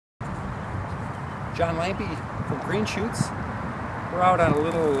John Lampy from Green Shoots. We're out on a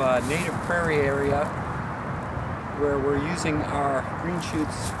little native prairie area where we're using our Green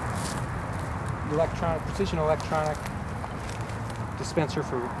Shoots precision electronic dispenser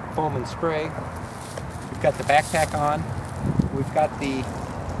for foam and spray. We've got the backpack on. We've got the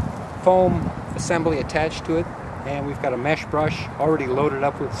foam assembly attached to it, and we've got a mesh brush already loaded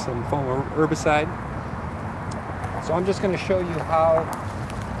up with some foam herbicide. So I'm just going to show you how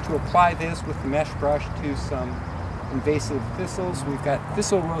to apply this with the mesh brush to some invasive thistles. We've got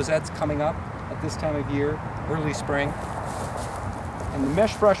thistle rosettes coming up at this time of year, early spring. And the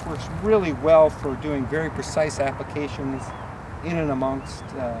mesh brush works really well for doing very precise applications in and amongst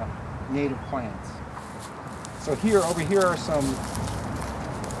native plants. So over here are some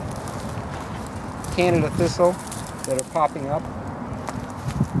Canada thistle that are popping up.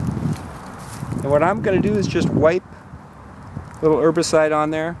 And what I'm going to do is just wipe a little herbicide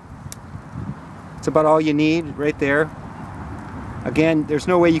on there. It's about all you need right there. Again, there's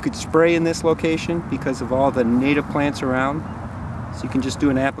no way you could spray in this location because of all the native plants around. So you can just do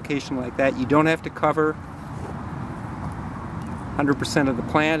an application like that. You don't have to cover 100% of the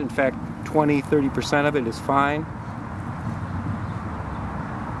plant. In fact, 20-30% of it is fine.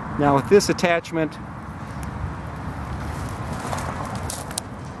 Now with this attachment,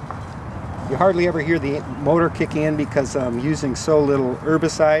 you hardly ever hear the motor kick in because I'm using so little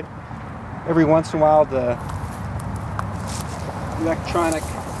herbicide. Every once in a while the electronic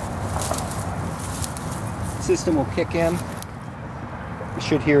system will kick in. You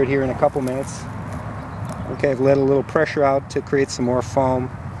should hear it here in a couple minutes. Okay, I've let a little pressure out to create some more foam.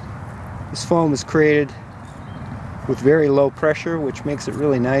 This foam is created with very low pressure, which makes it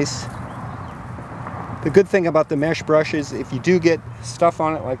really nice. The good thing about the mesh brush is if you do get stuff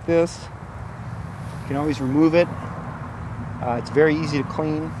on it like this, you can always remove it. It's very easy to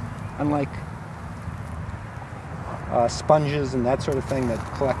clean, unlike sponges and that sort of thing that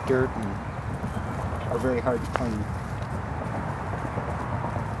collect dirt and are very hard to clean.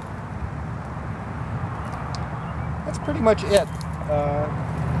 That's pretty much it.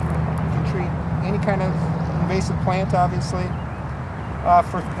 You can treat any kind of invasive plant, obviously.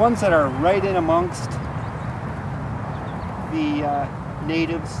 For ones that are right in amongst the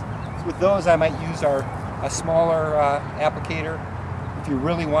natives, with those I might use a smaller applicator. If you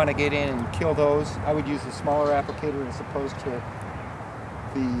really want to get in and kill those, I would use a smaller applicator as opposed to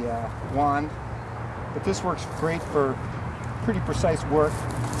the wand. But this works great for pretty precise work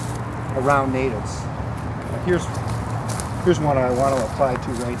around natives. Here's one I want to apply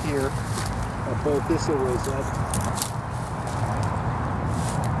to right here. A full thistle rosette.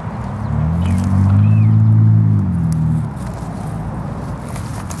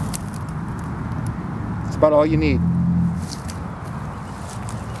 It's about all you need.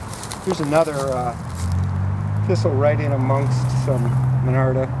 Here's another thistle right in amongst some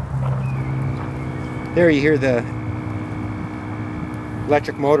Monarda. There you hear the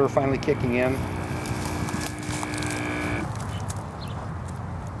electric motor finally kicking in.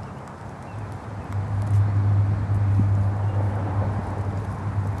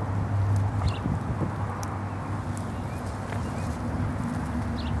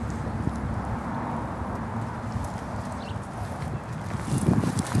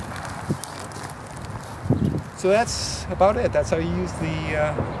 So that's about it. That's how you use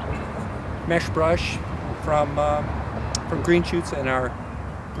the mesh brush from Green Shoots and our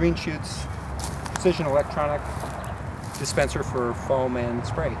Green Shoots precision electronic dispenser for foam and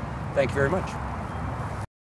spray. Thank you very much.